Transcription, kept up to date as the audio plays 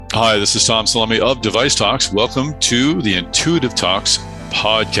Hi, this is Tom Salemi of Device Talks. Welcome to the Intuitive Talks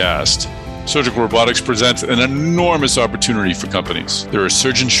podcast. Surgical robotics presents an enormous opportunity for companies. There are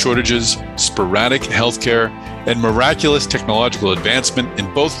surgeon shortages, sporadic healthcare, and miraculous technological advancement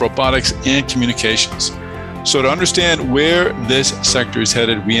in both robotics and communications. So to understand where this sector is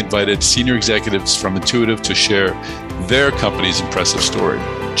headed, we invited senior executives from Intuitive to share their company's impressive story.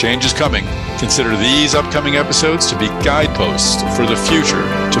 Change is coming. Consider these upcoming episodes to be guideposts for the future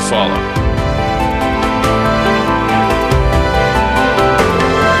to follow.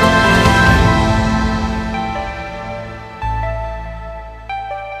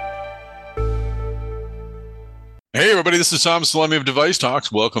 Hey everybody, this is Tom Salemi of Device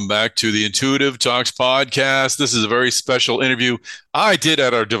Talks. Welcome back to the Intuitive Talks podcast. This is a very special interview I did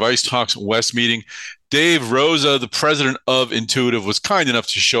at our Device Talks West meeting. Dave Rosa, the president of Intuitive, was kind enough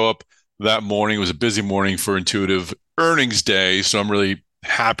to show up that morning. It was a busy morning for Intuitive earnings day, so I'm really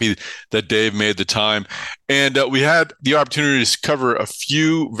happy that Dave made the time. And we had the opportunity to cover a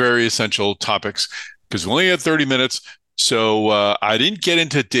few very essential topics because we only had 30 minutes. So I didn't get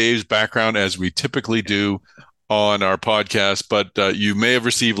into Dave's background as we typically do on our podcast, but you may have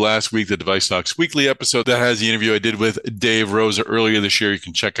received last week the Device Talks weekly episode that has the interview I did with Dave Rosa earlier this year. You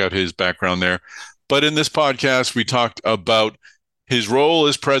can check out his background there. But in this podcast, we talked about his role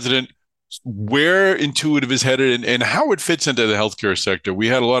as president, where Intuitive is headed, and how it fits into the healthcare sector. We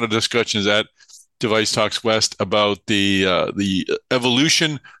had a lot of discussions at Device Talks West about the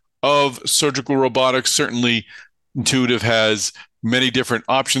evolution of surgical robotics. Certainly, Intuitive has many different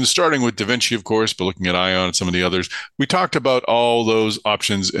options, starting with Da Vinci, of course, but looking at Ion and some of the others. We talked about all those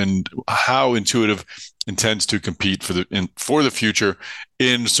options and how Intuitive intends to compete for the future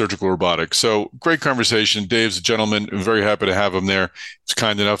in surgical robotics. So great conversation. Dave's a gentleman. I'm very happy to have him there. He's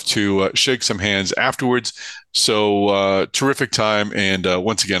kind enough to shake some hands afterwards. So terrific time. And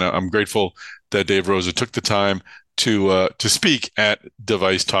once again, I'm grateful that Dave Rosa took the time to speak at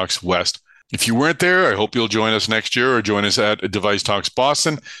Device Talks West. If you weren't there, I hope you'll join us next year or join us at Device Talks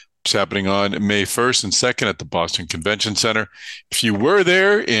Boston. It's happening on May 1st and 2nd at the Boston Convention Center. If you were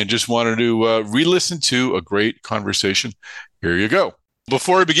there and just wanted to re-listen to a great conversation, here you go.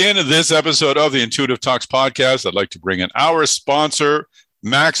 Before we begin this episode of the Intuitive Talks podcast, I'd like to bring in our sponsor,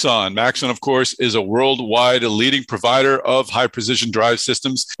 Maxon. Maxon, of course, is a worldwide leading provider of high-precision drive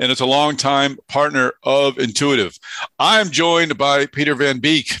systems, and it's a longtime partner of Intuitive. I'm joined by Peter Van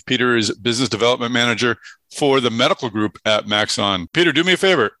Beek. Peter is Business Development Manager for the medical group at Maxon. Peter, do me a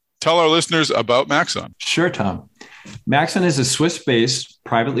favor. Tell our listeners about Maxon. Sure, Tom. Maxon is a Swiss-based,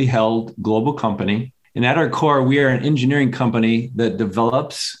 privately held global company. And at our core, we are an engineering company that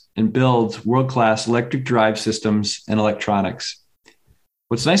develops and builds world-class electric drive systems and electronics.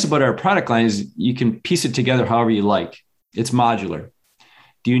 What's nice about our product line is you can piece it together however you like. It's modular.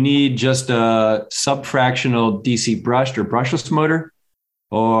 Do you need just a subfractional DC brushed or brushless motor,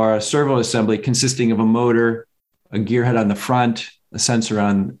 or a servo assembly consisting of a motor, a gear head on the front, a sensor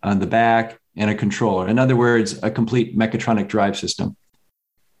on the back, and a controller? In other words, a complete mechatronic drive system.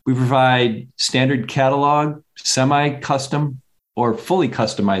 We provide standard catalog, semi-custom, or fully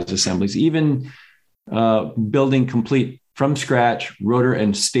customized assemblies, even building complete from scratch rotor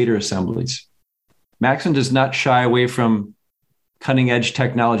and stator assemblies. Maxon does not shy away from cutting-edge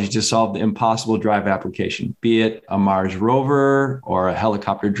technology to solve the impossible drive application, be it a Mars rover or a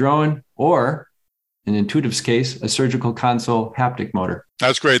helicopter drone, or in Intuitive's case, a surgical console haptic motor.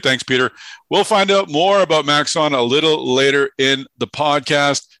 That's great. Thanks, Peter. We'll find out more about Maxon a little later in the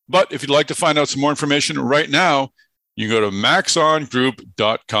podcast. But if you'd like to find out some more information right now, you can go to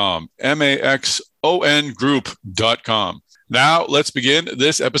maxongroup.com, MAXON group.com. Now, let's begin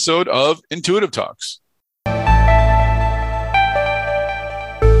this episode of Intuitive Talks.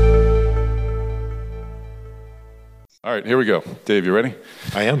 All right, here we go. Dave, you ready?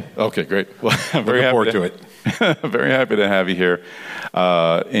 I am. Okay, great. Well, I'm very looking forward to it. Very happy to have you here.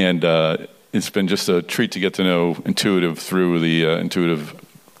 And it's been just a treat to get to know Intuitive through the Intuitive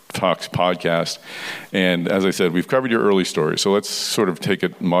Talks podcast. And as I said, we've covered your early story. So let's sort of take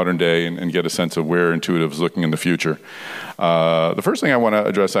it modern day and get a sense of where Intuitive is looking in the future. The first thing I want to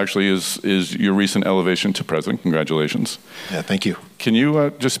address actually is your recent elevation to president. Congratulations. Yeah, thank you. Can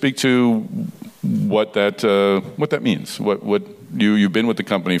you just speak to what that means? What you've been with the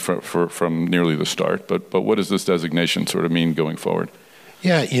company from nearly the start, but what does this designation sort of mean going forward?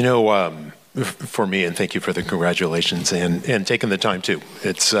 Yeah, for me, and thank you for the congratulations and taking the time too.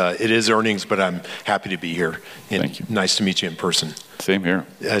 It is earnings, but I'm happy to be here. And thank you. Nice to meet you in person. Same here.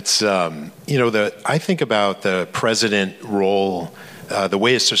 It's I think about the president role the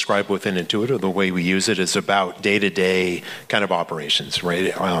way it's described within Intuitive, the way we use it, is about day-to-day kind of operations,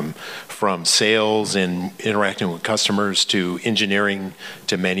 right? From sales and interacting with customers to engineering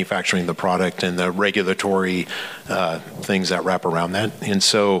to manufacturing the product and the regulatory things that wrap around that. And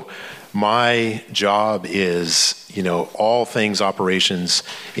so my job is, all things operations,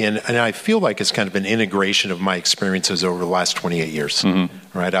 and I feel like it's kind of an integration of my experiences over the last 28 years,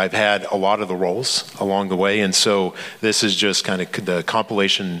 right? I've had a lot of the roles along the way, and so this is just kind of the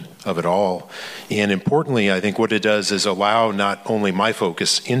compilation of it all. And importantly, I think what it does is allow not only my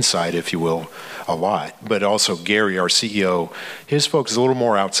focus inside, if you will, a lot, but also Gary, our CEO, his focus is a little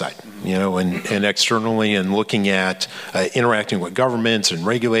more outside, and externally, and looking at interacting with governments and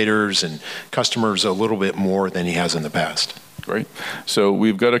regulators and customers a little bit more than he has in the past. Great. So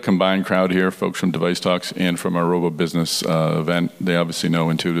we've got a combined crowd here, folks from Device Talks and from our Robo Business event. They obviously know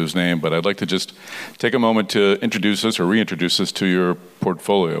Intuitive's name, but I'd like to just take a moment to introduce us or reintroduce us to your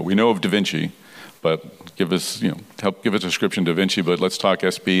portfolio. We know of Da Vinci, but help give us a description of Da Vinci, but let's talk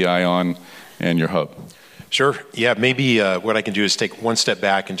SB, Ion, and your hub. Sure. Yeah, maybe what I can do is take one step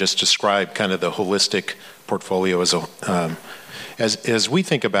back and just describe kind of the holistic portfolio as we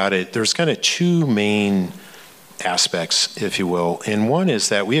think about it. There's kind of two main aspects, if you will. And one is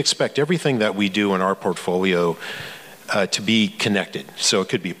that we expect everything that we do in our portfolio to be connected. So it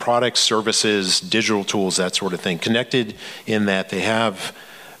could be products, services, digital tools, that sort of thing. Connected in that they have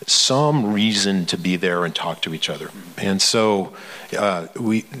some reason to be there and talk to each other. And so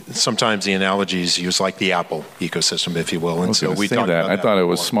we sometimes the analogy is used like the Apple ecosystem, if you will. And so we talked about that. I thought it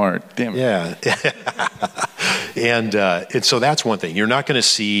was smart. Damn it. Yeah. And so that's one thing. You're not going to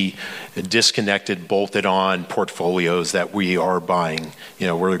see disconnected, bolted on portfolios that we are buying.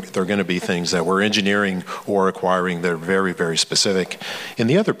 They're going to be things that we're engineering or acquiring that are very, very specific. And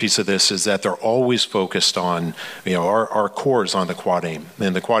the other piece of this is that they're always focused on, our core is on the quad aim.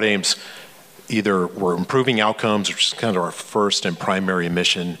 And the quad aims, either we're improving outcomes, which is kind of our first and primary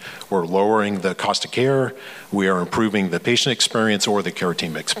mission, we're lowering the cost of care, we are improving the patient experience or the care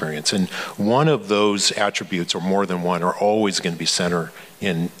team experience. And one of those attributes, or more than one, are always going to be center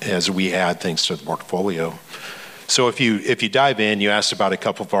in as we add things to the portfolio. So if you dive in, you asked about a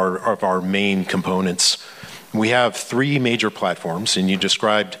couple of our main components. We have three major platforms, and you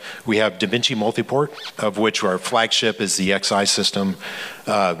described, we have Da Vinci Multiport, of which our flagship is the XI system,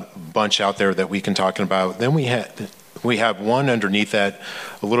 bunch out there that we can talk about. Then we have one underneath that,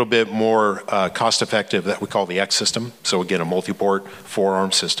 a little bit more cost-effective, that we call the X system. So again, a multiport,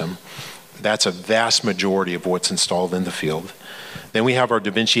 four-arm system. That's a vast majority of what's installed in the field. Then we have our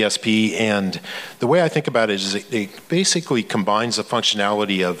Da Vinci SP, and the way I think about it is it basically combines the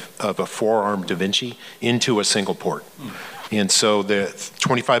functionality of a four-arm Da Vinci into a single port. And so the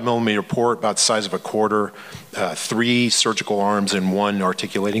 25 millimeter port, about the size of a quarter, 3 surgical arms and 1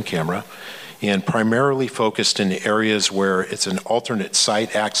 articulating camera, and primarily focused in areas where it's an alternate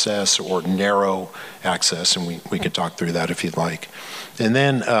site access or narrow access, and we can talk through that if you'd like. And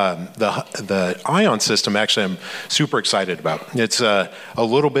then the Ion system, actually, I'm super excited about. It's a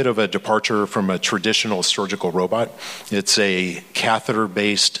little bit of a departure from a traditional surgical robot. It's a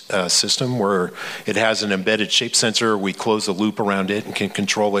catheter-based system where it has an embedded shape sensor. We close the loop around it and can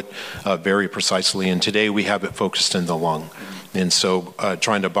control it very precisely. And today we have it focused in the lung. And so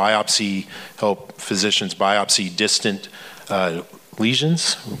trying to help physicians biopsy distant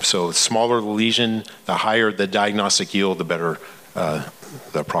lesions. So the smaller the lesion, the higher the diagnostic yield, the better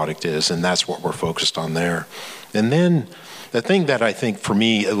the product is, and that's what we're focused on there. And then the thing that I think, for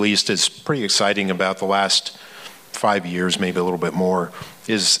me at least, is pretty exciting about the last 5 years, maybe a little bit more,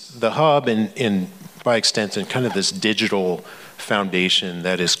 is the hub and by extension, kind of this digital foundation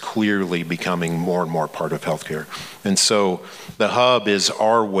that is clearly becoming more and more part of healthcare. And so the hub is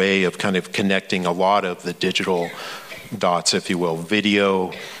our way of kind of connecting a lot of the digital dots, if you will,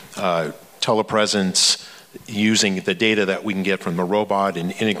 video, telepresence, using the data that we can get from the robot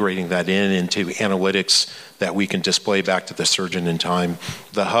and integrating that into analytics that we can display back to the surgeon in time.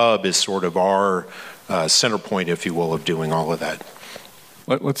 The hub is sort of our center point, if you will, of doing all of that.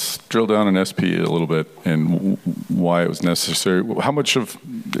 Let's drill down on SP a little bit and why it was necessary. How much of,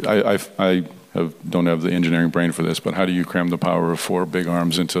 I don't have the engineering brain for this, but how do you cram the power of 4 big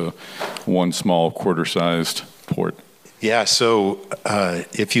arms into one small quarter-sized port? Yeah, so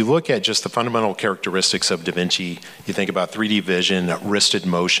if you look at just the fundamental characteristics of Da Vinci, you think about 3D vision, wristed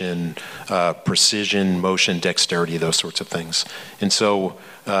motion, precision, motion, dexterity, those sorts of things. And so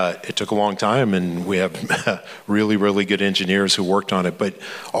it took a long time, and we have really, really good engineers who worked on it. But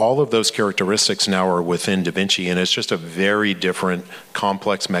all of those characteristics now are within Da Vinci, and it's just a very different,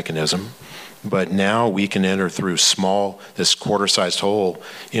 complex mechanism. But now we can enter through this quarter-sized hole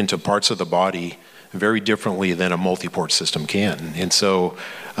into parts of the body very differently than a multi-port system can. And so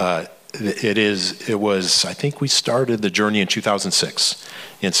I think we started the journey in 2006.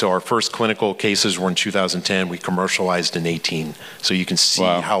 And so our first clinical cases were in 2010. We commercialized in 2018. So you can see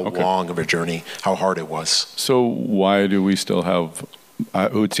how long of a journey, how hard it was. So why do we still have,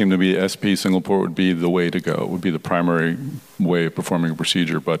 it would seem to be SP single port would be the way to go, would be the primary way of performing a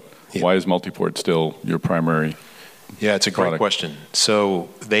procedure, but why is multi-port still your primary? Yeah, it's a great question. So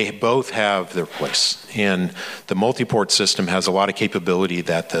they both have their place. And the multi-port system has a lot of capability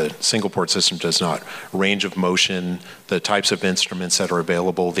that the single-port system does not. Range of motion, the types of instruments that are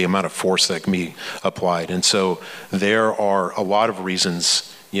available, the amount of force that can be applied. And so there are a lot of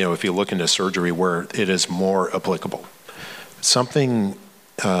reasons, if you look into surgery, where it is more applicable. Something,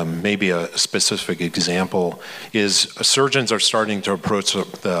 maybe a specific example, is surgeons are starting to approach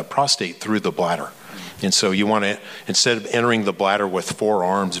the prostate through the bladder. And so you want to, instead of entering the bladder with 4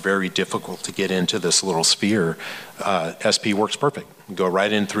 arms, very difficult to get into this little sphere, SP works perfect. You go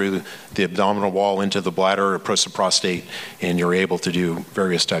right in through the abdominal wall into the bladder, approach the prostate, and you're able to do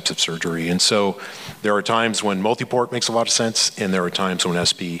various types of surgery. And so there are times when multi-port makes a lot of sense, and there are times when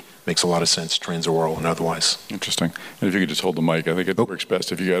SP makes a lot of sense, transoral and otherwise. Interesting. And if you could just hold the mic, I think it works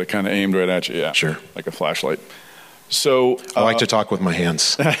best if you got it kind of aimed right at you. Yeah, sure. Like a flashlight. So I like to talk with my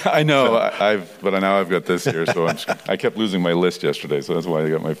hands. I know, but now I've got this here. So I kept losing my list yesterday, so that's why I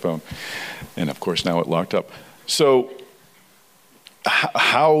got my phone. And of course, now it locked up. So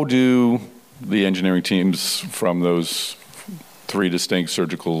how do the engineering teams from those 3 distinct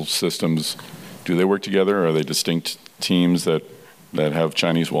surgical systems, do they work together? Are they distinct teams that have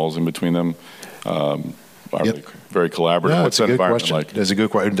Chinese walls in between them? Are they very collaborative? No, What's that environment question. like? That's a good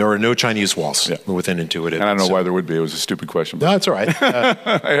question. There are no Chinese walls within Intuitive. And I don't know why there would be. It was a stupid question. No, that's all right.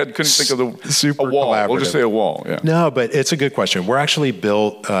 Couldn't think of a wall. We'll just say a wall. Yeah. No, but it's a good question. We're actually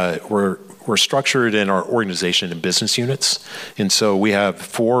built. We're structured in our organization in business units, and so we have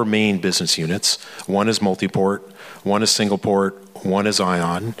 4 main business units. One is multi-port, one is single port, one is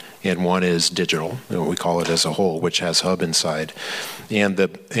ion, and one is digital. We call it as a whole, which has hub inside. And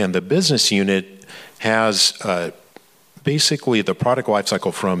the business unit has basically the product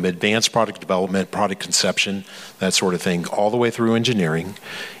lifecycle from advanced product development, product conception, that sort of thing, all the way through engineering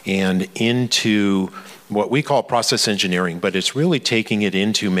and into what we call process engineering, but it's really taking it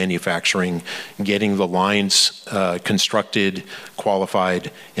into manufacturing, getting the lines constructed, qualified,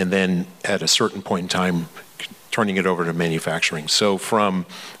 and then at a certain point in time, turning it over to manufacturing. So from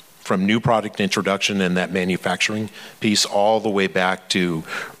new product introduction and that manufacturing piece all the way back to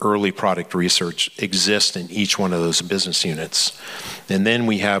early product research exists in each one of those business units. And then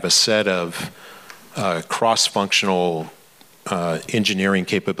we have a set of cross-functional engineering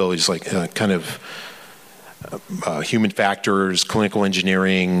capabilities like human factors, clinical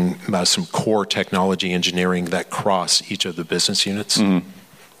engineering, some core technology engineering that cross each of the business units. Mm-hmm.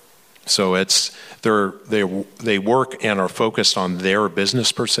 So they work and are focused on their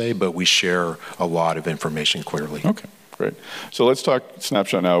business per se, but we share a lot of information clearly. Okay, great. So let's talk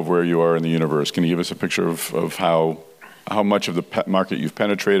snapshot now of where you are in the universe. Can you give us a picture of how much of the market you've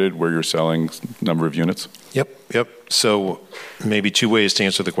penetrated, where you're selling, number of units? Yep. So maybe 2 ways to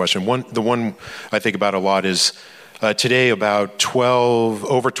answer the question. The one I think about a lot is today about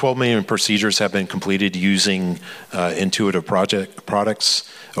over 12 million procedures have been completed using Intuitive products.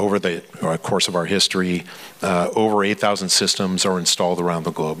 Over the course of our history, over 8,000 systems are installed around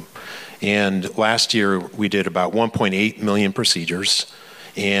the globe. And last year, we did about 1.8 million procedures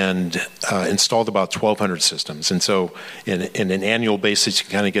and installed about 1,200 systems. And so in an annual basis, you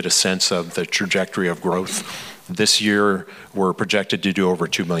kind of get a sense of the trajectory of growth. This year, we're projected to do over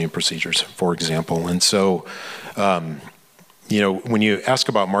 2 million procedures, for example. And so, when you ask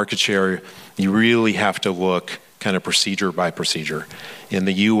about market share, you really have to look kind of procedure by procedure. In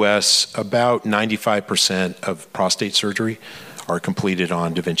the U.S., about 95% of prostate surgery are completed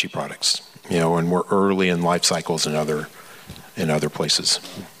on Da Vinci products. And we're early in life cycles in other places.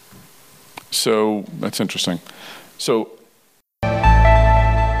 So that's interesting. So.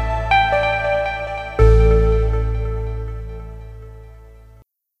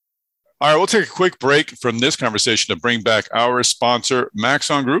 All right, we'll take a quick break from this conversation to bring back our sponsor,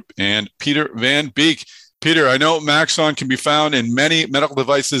 Maxon Group, and Peter Van Beek. Peter, I know Maxon can be found in many medical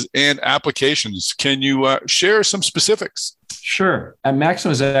devices and applications. Can you share some specifics? Sure. And Maxon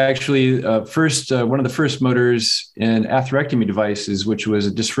was actually one of the first motors in atherectomy devices, which was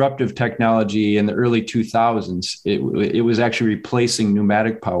a disruptive technology in the early 2000s. It was actually replacing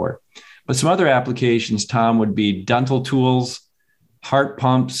pneumatic power. But some other applications, Tom, would be dental tools, heart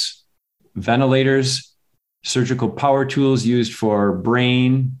pumps, ventilators, surgical power tools used for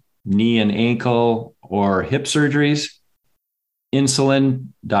brain, knee and ankle, or hip surgeries, insulin,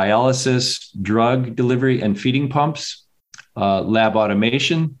 dialysis, drug delivery and feeding pumps, lab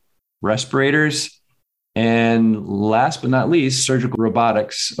automation, respirators, and last but not least, surgical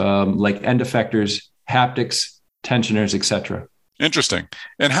robotics like end effectors, haptics, tensioners, etc. Interesting.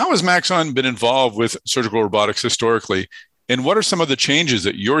 And how has Maxon been involved with surgical robotics historically? And what are some of the changes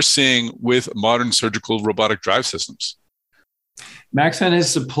that you're seeing with modern surgical robotic drive systems? Maxon has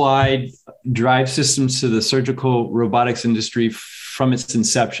supplied drive systems to the surgical robotics industry from its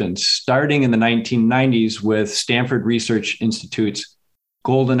inception, starting in the 1990s with Stanford Research Institute's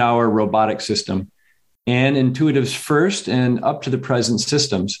Golden Hour robotic system and Intuitive's first and up to the present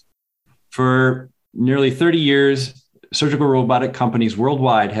systems. For nearly 30 years, surgical robotic companies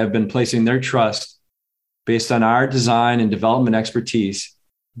worldwide have been placing their trust based on our design and development expertise,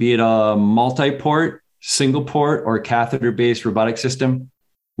 be it a multi-port, single port, or catheter-based robotic system.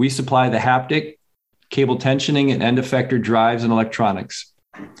 We supply the haptic, cable tensioning, and end effector drives and electronics.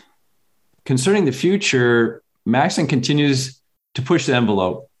 Concerning the future, Maxon continues to push the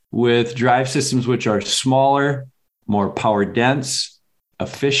envelope with drive systems which are smaller, more power dense,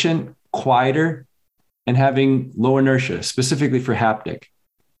 efficient, quieter, and having low inertia, specifically for haptic.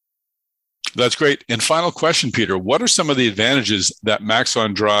 That's great. And final question, Peter, what are some of the advantages that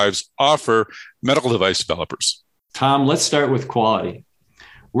Maxon drives offer medical device developers? Tom, let's start with quality.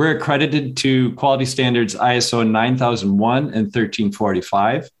 We're accredited to quality standards ISO 9001 and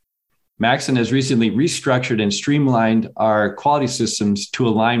 1345. Maxon has recently restructured and streamlined our quality systems to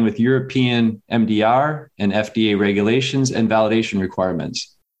align with European MDR and FDA regulations and validation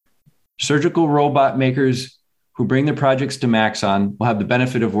requirements. Surgical robot makers who bring their projects to Maxon will have the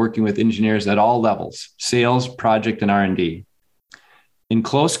benefit of working with engineers at all levels, sales, project, and R&D. In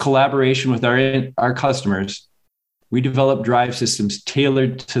close collaboration with our customers, we develop drive systems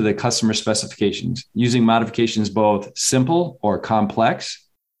tailored to the customer specifications, using modifications both simple or complex.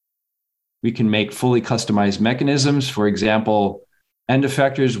 We can make fully customized mechanisms, for example, end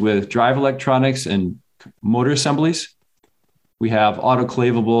effectors with drive electronics and motor assemblies. We have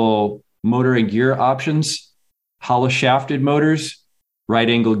autoclavable motor and gear options, hollow shafted motors, right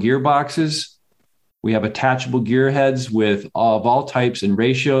angle gearboxes. We have attachable gear heads of all types and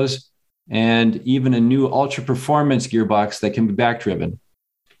ratios, and even a new ultra performance gearbox that can be back driven.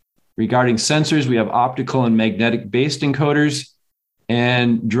 Regarding sensors, we have optical and magnetic based encoders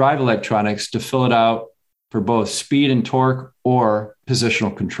and drive electronics to fill it out for both speed and torque or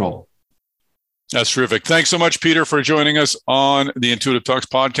positional control. That's terrific. Thanks so much, Peter, for joining us on the Intuitive Talks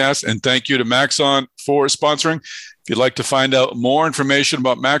podcast. And thank you to Maxon for sponsoring. If you'd like to find out more information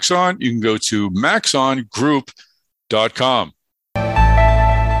about Maxon, you can go to maxongroup.com.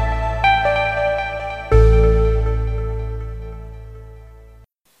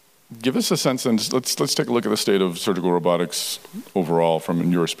 Give us a sense, and let's take a look at the state of surgical robotics overall from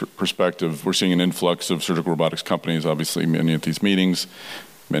your perspective. We're seeing an influx of surgical robotics companies, obviously many at these meetings.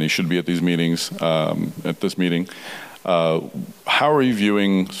 Many should be at these meetings, at this meeting. How are you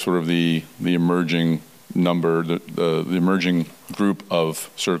viewing sort of the emerging number, the emerging group of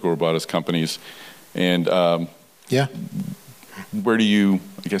surgical robotics companies? And where do you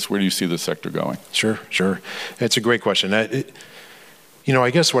see the sector going? Sure. It's a great question. I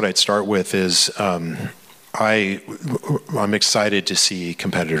guess what I'd start with is I'm excited to see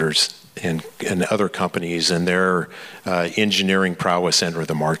competitors and other companies and their engineering prowess enter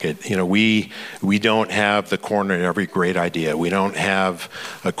the market. We don't have the corner in every great idea. We don't have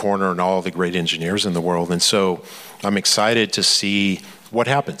a corner in all the great engineers in the world. And so I'm excited to see what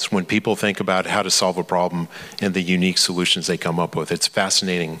happens when people think about how to solve a problem and the unique solutions they come up with. It's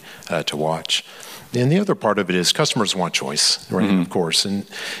fascinating to watch. And the other part of it is customers want choice, right? Mm-hmm. Of course. And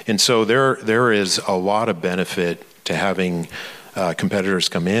so there is a lot of benefit to having competitors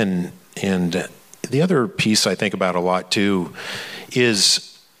come in. And the other piece I think about a lot too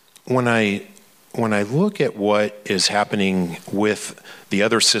is when I look at what is happening with the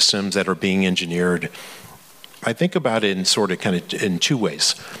other systems that are being engineered, I think about it in sort of kind of in two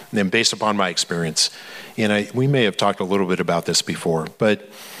ways, and based upon my experience. And we may have talked a little bit about this before, but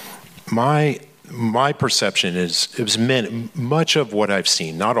my perception is much of what I've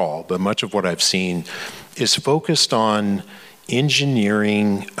seen, not all, but much of what I've seen is focused on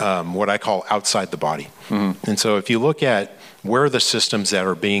engineering what I call outside the body. And so if you look at where are the systems that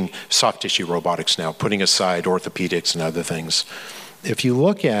are being soft tissue robotics now, putting aside orthopedics and other things, if you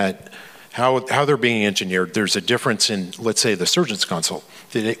look at how they're being engineered, there's a difference in, let's say, the surgeon's console.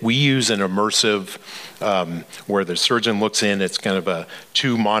 We use an immersive, where the surgeon looks in, it's kind of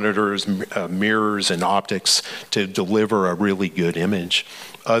two monitors, mirrors, and optics to deliver a really good image.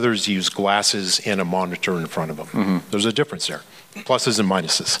 Others use glasses and a monitor in front of them. There's a difference there, pluses and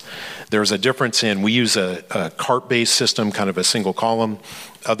minuses. There's a difference in, we use a cart-based system, kind of a single column.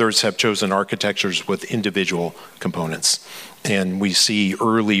 Others have chosen architectures with individual components. And we see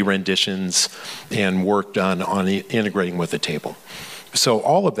early renditions and work done on integrating with the table. So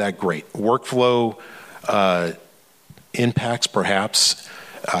all of that, great. Workflow impacts perhaps,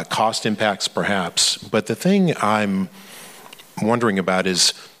 cost impacts perhaps, but the thing I'm wondering about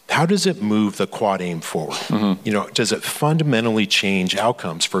is, how does it move the quad aim forward? Does it fundamentally change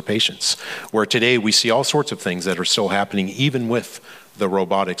outcomes for patients? Where today we see all sorts of things that are still happening even with the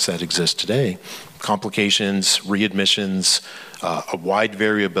robotics that exist today. Complications, readmissions, a wide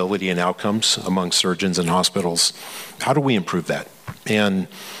variability in outcomes among surgeons and hospitals. How do we improve that? And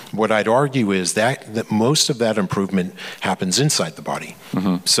what I'd argue is that most of that improvement happens inside the body.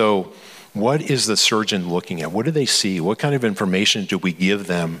 So what is the surgeon looking at? What do they see? What kind of information do we give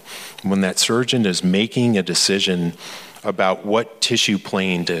them when that surgeon is making a decision about what tissue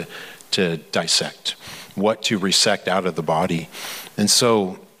plane to dissect, what to resect out of the body? And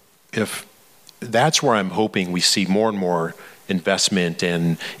so if that's where I'm hoping we see more and more investment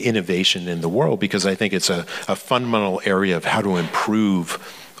and innovation in the world, because I think it's a fundamental area of how to improve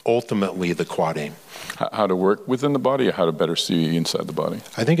ultimately the quad aim. How to work within the body, or how to better see inside the body?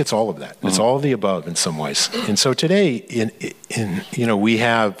 I think it's all of that. It's all of the above in some ways. And so today, we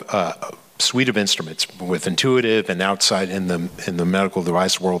have a suite of instruments with Intuitive and outside in the medical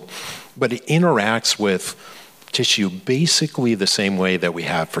device world, but it interacts with tissue basically the same way that we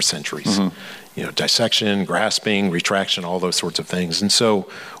have for centuries. Dissection, grasping, retraction, all those sorts of things. And so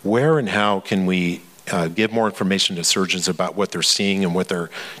where and how can we give more information to surgeons about what they're seeing and what they're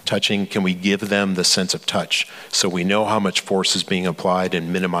touching? Can we give them the sense of touch so we know how much force is being applied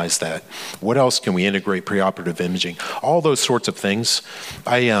and minimize that? What else can we integrate preoperative imaging? All those sorts of things.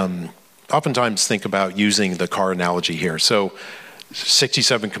 I oftentimes think about using the car analogy here. So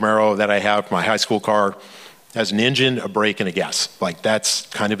 67 Camaro that I have, my high school car, has an engine, a brake, and a gas. Like, that's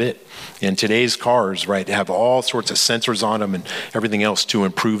kind of it. And today's cars, right, have all sorts of sensors on them and everything else to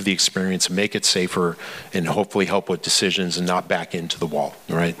improve the experience, make it safer, and hopefully help with decisions and not back into the wall,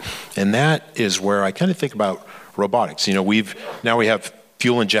 right? And that is where I kind of think about robotics. We have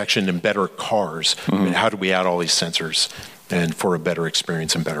fuel injection in better cars. I mean, how do we add all these sensors and for a better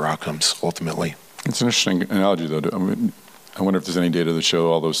experience and better outcomes ultimately? It's an interesting analogy, though. I wonder if there's any data that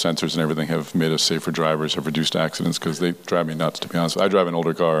show all those sensors and everything have made us safer drivers, have reduced accidents, because they drive me nuts, to be honest. I drive an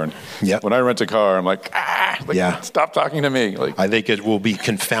older car, and when I rent a car, I'm like, stop talking to me. I think it will be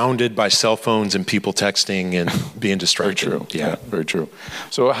confounded by cell phones and people texting and being distracted. Very true. Yeah, very true.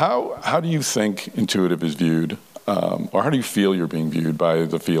 So how do you think Intuitive is viewed, or how do you feel you're being viewed by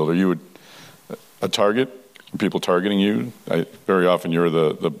the field? Are you a target? Are people targeting you? Very often you're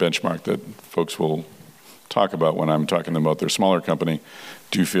the benchmark that folks will talk about when I'm talking to them about their smaller company.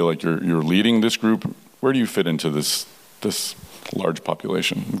 Do you feel like you're leading this group? Where do you fit into this large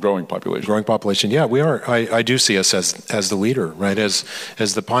population, growing population? Growing population, yeah, we are. I do see us as the leader, right? As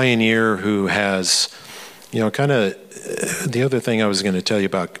the pioneer who has, kind of the other thing I was going to tell you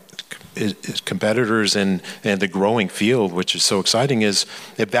about is competitors and the growing field, which is so exciting, is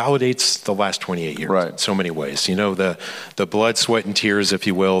it validates the last 28 years in so many ways. The blood, sweat, and tears, if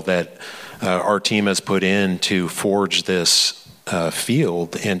you will, that our team has put in to forge this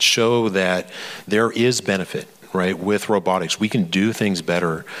field and show that there is benefit, right, with robotics. We can do things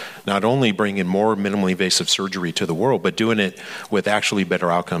better, not only bringing more minimally invasive surgery to the world, but doing it with actually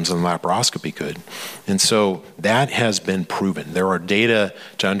better outcomes than laparoscopy could. And so that has been proven. There are data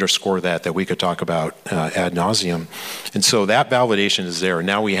to underscore that we could talk about ad nauseum. And so that validation is there.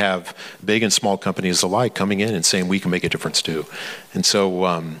 Now we have big and small companies alike coming in and saying we can make a difference too. And so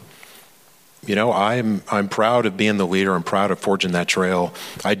I'm proud of being the leader. I'm proud of forging that trail.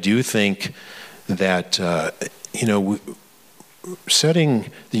 I do think that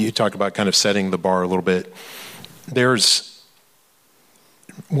you talk about kind of setting the bar a little bit. There's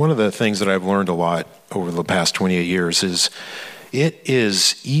one of the things that I've learned a lot over the past 28 years is it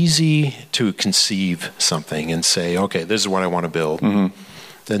is easy to conceive something and say, okay, this is what I want to build.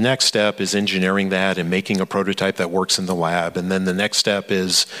 The next step is engineering that and making a prototype that works in the lab. And then the next step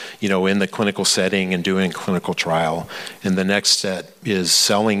is, in the clinical setting and doing a clinical trial. And the next step is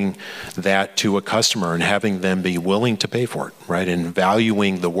selling that to a customer and having them be willing to pay for it, right? And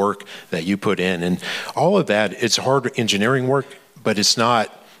valuing the work that you put in. And all of that, it's hard engineering work, but it's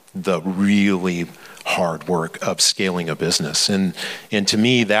not the really hard work of scaling a business. And to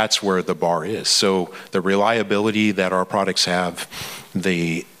me, that's where the bar is. So the reliability that our products have,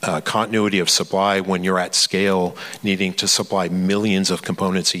 the continuity of supply when you're at scale, needing to supply millions of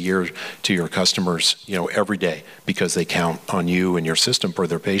components a year to your customers, every day, because they count on you and your system for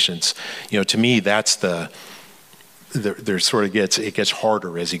their patients. To me, that's it gets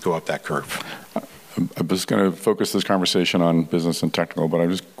harder as you go up that curve. I'm just going to focus this conversation on business and technical,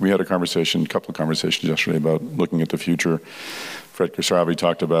 but we had a couple of conversations yesterday about looking at the future. Fred Khosravi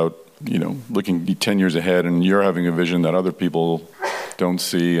talked about, looking 10 years ahead, and you're having a vision that other people don't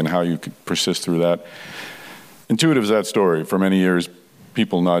see and how you could persist through that. Intuitive is that story. For many years,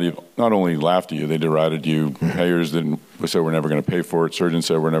 people not only laughed at you, they derided you. Mm-hmm. Payers said we're never going to pay for it. Surgeons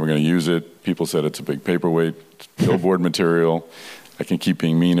said we're never going to use it. People said it's a big paperweight, billboard material. I can keep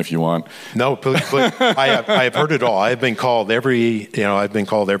being mean if you want. No, please. I have heard it all. I've been called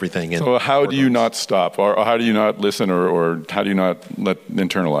everything. So how do you not stop, or how do you not listen, or how do you not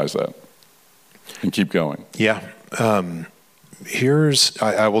internalize that and keep going? Yeah. I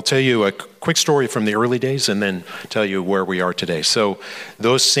will tell you a quick story from the early days and then tell you where we are today. So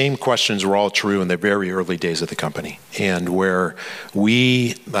those same questions were all true in the very early days of the company, and where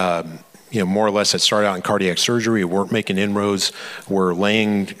we more or less had started out in cardiac surgery, weren't making inroads, were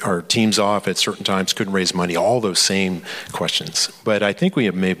laying our teams off at certain times, couldn't raise money, all those same questions. But I think we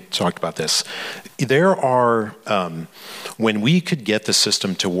have maybe talked about this. There are, when we could get the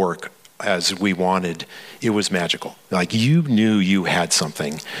system to work as we wanted, it was magical. Like, you knew you had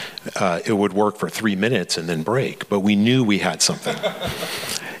something. It would work for 3 minutes and then break, but we knew we had something.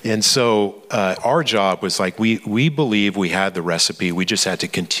 And so our job was like, we believe we had the recipe. We just had to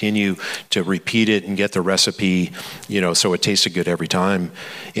continue to repeat it and get the recipe, so it tasted good every time.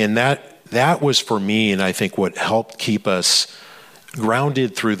 And that was for me, and I think what helped keep us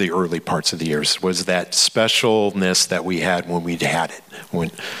grounded through the early parts of the years was that specialness that we had when we'd had it.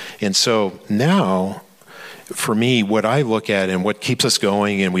 And so now, for me, what I look at and what keeps us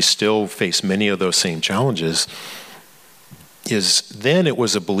going, and we still face many of those same challenges, is then it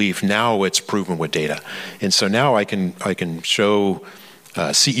was a belief, now it's proven with data. And so now I can show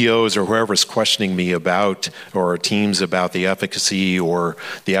CEOs or whoever's questioning me about, or teams about the efficacy or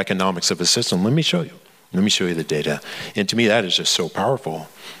the economics of a system, let me show you the data. And to me, that is just so powerful.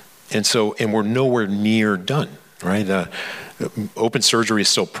 And we're nowhere near done, right? Open surgery is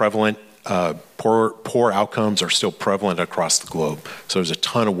still prevalent. Poor outcomes are still prevalent across the globe. So there's a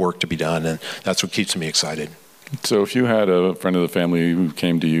ton of work to be done, and that's what keeps me excited. So if you had a friend of the family who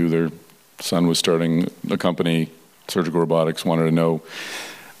came to you, their son was starting a company, surgical robotics, wanted to know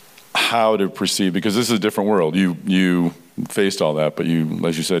how to proceed, because this is a different world. You faced all that, but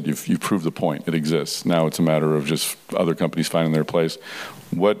as you said, you proved the point. It exists. Now it's a matter of just other companies finding their place.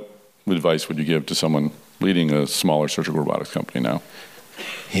 What advice would you give to someone leading a smaller surgical robotics company now?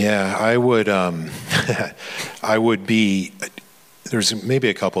 Yeah, I would be... There's maybe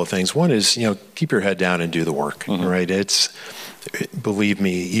a couple of things. One is, keep your head down and do the work, mm-hmm. right? Believe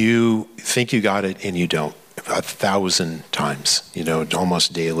me, you think you got it and you don't, 1,000 times,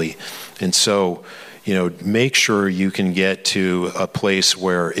 almost daily. And so, make sure you can get to a place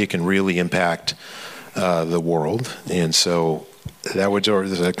where it can really impact the world. And so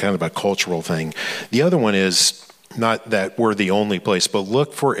there's a kind of a cultural thing. The other one is, not that we're the only place, but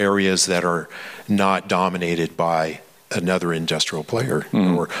look for areas that are not dominated by another industrial player,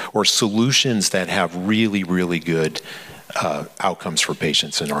 or solutions that have really, really good outcomes for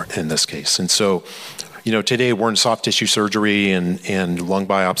patients in this case. And so, today we're in soft tissue surgery and lung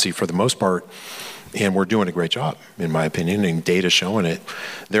biopsy for the most part, and we're doing a great job, in my opinion, and data showing it.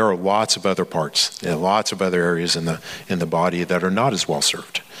 There are lots of other parts and lots of other areas in the body that are not as well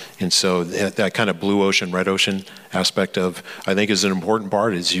served. And so that kind of blue ocean, red ocean aspect I think is an important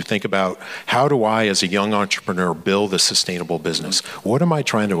part, is you think about, how do I, as a young entrepreneur, build a sustainable business? What am I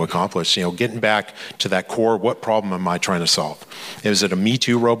trying to accomplish? Getting back to that core, what problem am I trying to solve? Is it a Me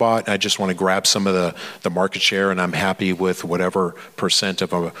Too robot? I just want to grab some of the market share and I'm happy with whatever percent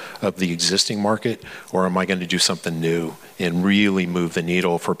of the existing market? Or am I going to do something new and really move the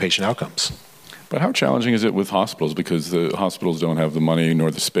needle for patient outcomes? But how challenging is it with hospitals? Because the hospitals don't have the money nor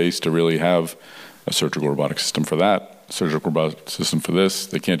the space to really have a surgical robotic system for that, surgical robotic system for this.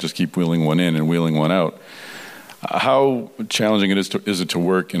 They can't just keep wheeling one in and wheeling one out. How challenging is it to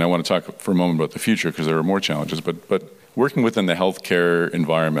work, and I want to talk for a moment about the future because there are more challenges, but working within the healthcare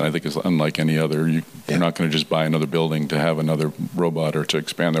environment, I think, is unlike any other. You're not going to just buy another building to have another robot or to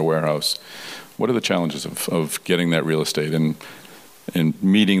expand their warehouse. What are the challenges of getting that real estate and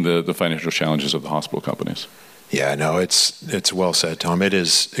meeting the financial challenges of the hospital companies? Yeah, no, it's well said, Tom. It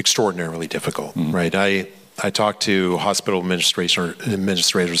is extraordinarily difficult, right? I talk to hospital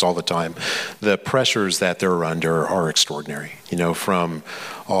administrators all the time. The pressures that they're under are extraordinary, from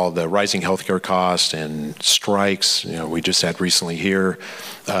all the rising healthcare costs and strikes, we just had recently here,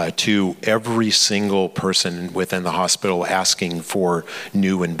 to every single person within the hospital asking for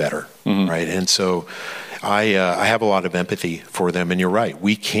new and better, right? And so I have a lot of empathy for them, and you're right.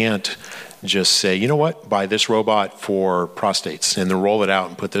 We can't just say, you know what, buy this robot for prostates and then roll it out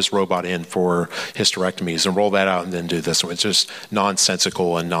and put this robot in for hysterectomies and roll that out and then do this. It's just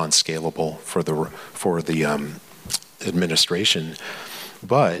nonsensical and non-scalable for the administration.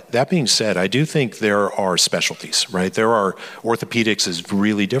 But that being said, I do think there are specialties, right? Orthopedics is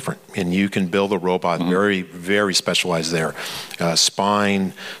really different, and you can build a robot very, very specialized there.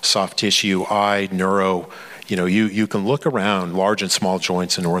 Spine, soft tissue, eye, neuro. You can look around, large and small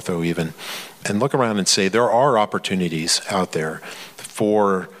joints in ortho even, and look around and say there are opportunities out there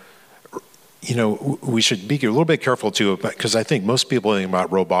for, we should be a little bit careful too, because I think most people think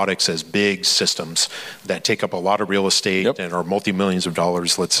about robotics as big systems that take up a lot of real estate and are multi-millions of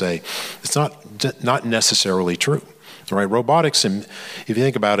dollars, let's say. It's not necessarily true. Right, robotics, and if you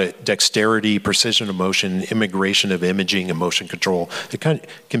think about it, dexterity, precision of motion, integration of imaging and motion control, it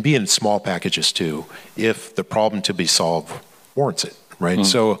can be in small packages too, if the problem to be solved warrants it. Right,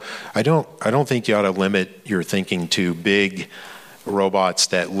 so I don't think you ought to limit your thinking to big robots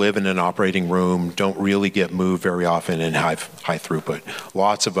that live in an operating room, don't really get moved very often, and have high throughput.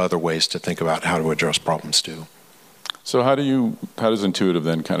 Lots of other ways to think about how to address problems too. So how does Intuitive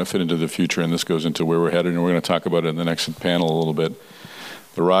then kind of fit into the future, and this goes into where we're headed, and we're going to talk about it in the next panel a little bit.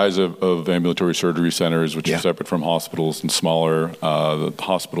 The rise of ambulatory surgery centers, which are separate from hospitals and smaller. The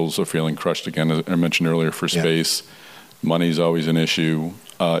hospitals are feeling crushed again, as I mentioned earlier, for space. Money's always an issue.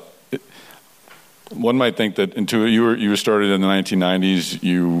 One might think that Intuitive, you were started in the 1990s,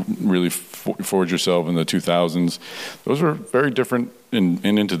 you really forged yourself in the 2000s. Those were very different, and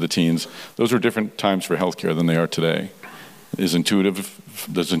into the teens. Those were different times for healthcare than they are today. Does Intuitive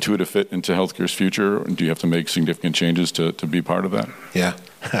fit into healthcare's future? And do you have to make significant changes to be part of that? Yeah,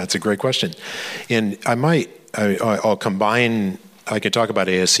 that's a great question. And I'll combine, I could talk about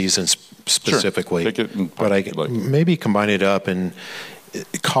ASCs specifically, but I maybe combine it up, and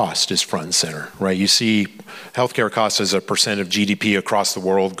cost is front and center, right? You see healthcare costs as a percent of GDP across the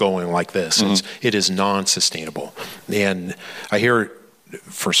world going like this. It is non-sustainable. And I hear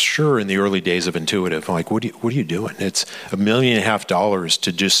for sure in the early days of Intuitive, like, what are you doing? It's $1.5 million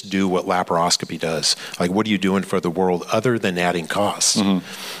to just do what laparoscopy does. Like, what are you doing for the world other than adding costs?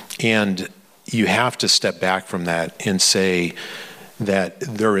 And you have to step back from that and say that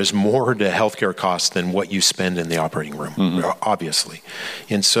there is more to healthcare costs than what you spend in the operating room, obviously.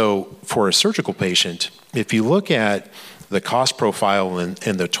 And so for a surgical patient, if you look at the cost profile and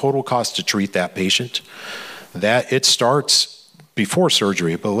the total cost to treat that patient, that it starts before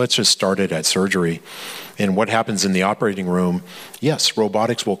surgery, but let's just start it at surgery. And what happens in the operating room, yes,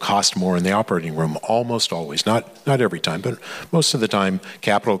 robotics will cost more in the operating room, almost always. Not every time, but most of the time,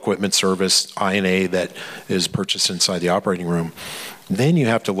 capital equipment service, I&A that is purchased inside the operating room. Then you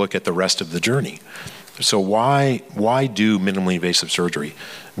have to look at the rest of the journey. So why do minimally invasive surgery?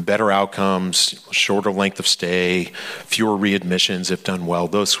 Better outcomes, shorter length of stay, fewer readmissions if done well,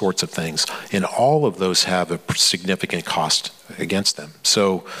 those sorts of things. And all of those have a significant cost against them.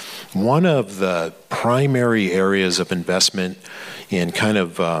 So one of the primary areas of investment in kind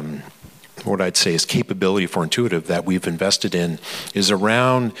of what I'd say is capability for Intuitive that we've invested in is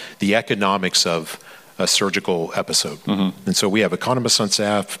around the economics of a surgical episode. And so we have economists on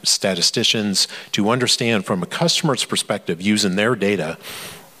staff, statisticians, to understand from a customer's perspective, using their data,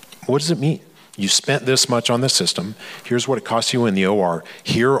 what does it mean? You spent this much on the system. Here's what it costs you in the OR.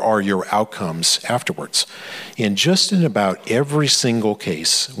 Here are your outcomes afterwards. And just in about every single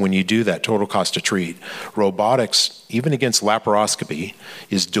case, when you do that total cost to treat, robotics, even against laparoscopy,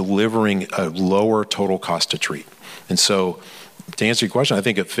 is delivering a lower total cost to treat. And so to answer your question, I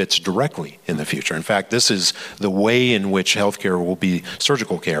think it fits directly in the future. In fact, this is the way in which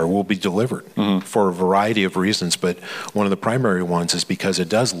surgical care will be delivered for a variety of reasons. But one of the primary ones is because it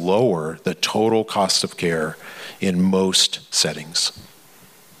does lower the total cost of care in most settings.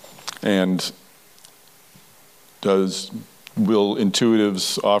 And will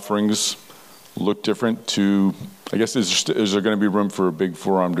Intuitive's offerings look different to, I guess, is there going to be room for a big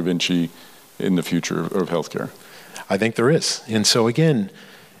forearm Da Vinci in the future of healthcare? I think there is. And so again,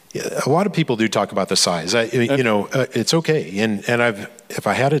 a lot of people do talk about the size. It's okay. And if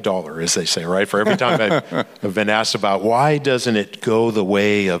I had $1, as they say, right, for every time I've been asked about why doesn't it go the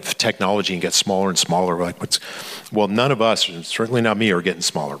way of technology and get smaller and smaller? Well, none of us, certainly not me, are getting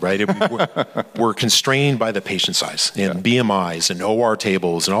smaller, right? We're constrained by the patient size and BMIs and OR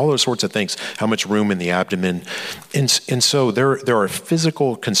tables and all those sorts of things, how much room in the abdomen. And so there are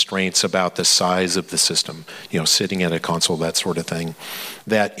physical constraints about the size of the system, sitting at a console, that sort of thing,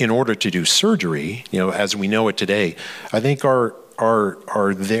 that in order to do surgery, as we know it today, I think are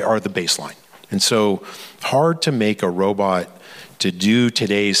the baseline. And so hard to make a robot to do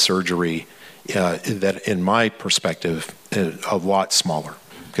today's surgery that, in my perspective, a lot smaller.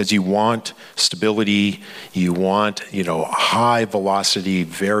 Because you want stability, you want, high velocity,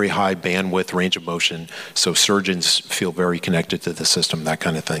 very high bandwidth range of motion, so surgeons feel very connected to the system, that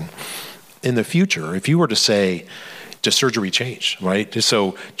kind of thing. In the future, if you were to say, does surgery change, right?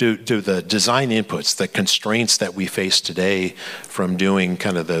 So do the design inputs, the constraints that we face today from doing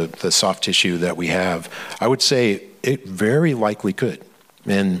kind of the soft tissue that we have, I would say it very likely could.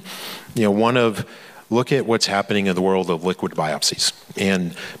 And, look at what's happening in the world of liquid biopsies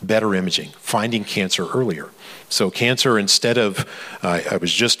and better imaging, finding cancer earlier. So cancer, instead of, I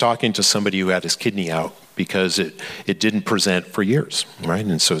was just talking to somebody who had his kidney out because it didn't present for years, right?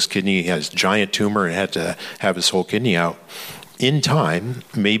 And so his kidney has a giant tumor and had to have his whole kidney out. In time,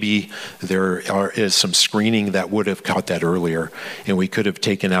 maybe there is some screening that would have caught that earlier, and we could have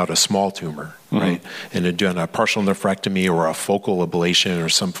taken out a small tumor, right? And had done a partial nephrectomy or a focal ablation or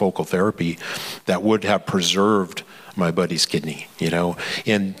some focal therapy that would have preserved my buddy's kidney,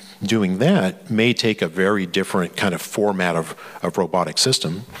 And doing that may take a very different kind of format of robotic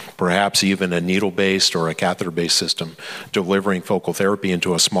system, perhaps even a needle-based or a catheter-based system, delivering focal therapy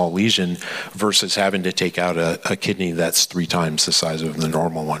into a small lesion versus having to take out a kidney that's 3 times the size of the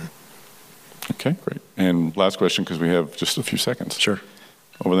normal one. Okay, great. And last question, because we have just a few seconds. Sure.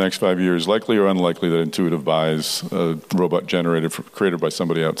 Over the next 5 years, likely or unlikely that Intuitive buys a robot created by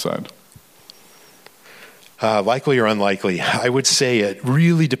somebody outside? Likely or unlikely? I would say it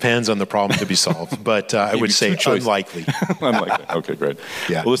really depends on the problem to be solved, but I would say unlikely. Unlikely. Okay, great.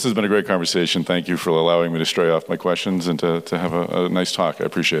 Yeah. Well, this has been a great conversation. Thank you for allowing me to stray off my questions and to have a nice talk. I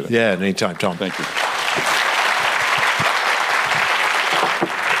appreciate it. Yeah, anytime, Tom. Thank you.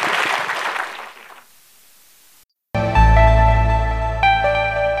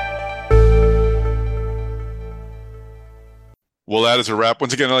 Well, that is a wrap.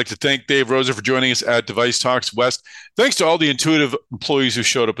 Once again, I'd like to thank Dave Rosa for joining us at Device Talks West. Thanks to all the Intuitive employees who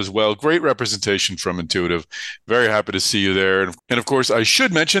showed up as well. Great representation from Intuitive. Very happy to see you there. And of course, I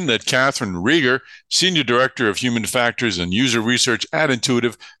should mention that Catherine Rieger, Senior Director of Human Factors and User Research at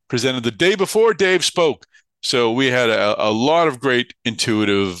Intuitive, presented the day before Dave spoke. So we had a lot of great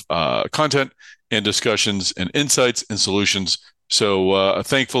Intuitive content and discussions and insights and solutions. So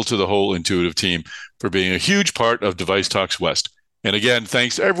thankful to the whole Intuitive team for being a huge part of Device Talks West. And again,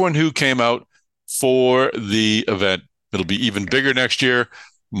 thanks to everyone who came out for the event. It'll be even bigger next year.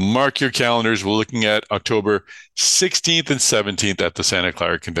 Mark your calendars. We're looking at October 16th and 17th at the Santa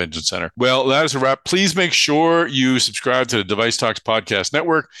Clara Convention Center. Well, that is a wrap. Please make sure you subscribe to the Device Talks Podcast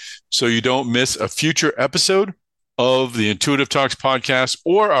Network so you don't miss a future episode of the Intuitive Talks podcast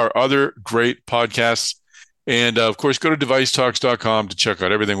or our other great podcasts. And of course, go to devicetalks.com to check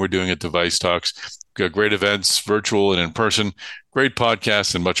out everything we're doing at Device Talks. We've got great events, virtual and in person, great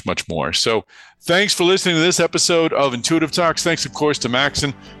podcasts, and much, much more. So thanks for listening to this episode of Intuitive Talks. Thanks, of course, to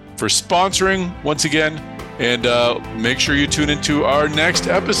Maxon for sponsoring once again. And make sure you tune into our next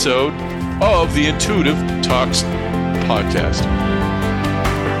episode of the Intuitive Talks podcast.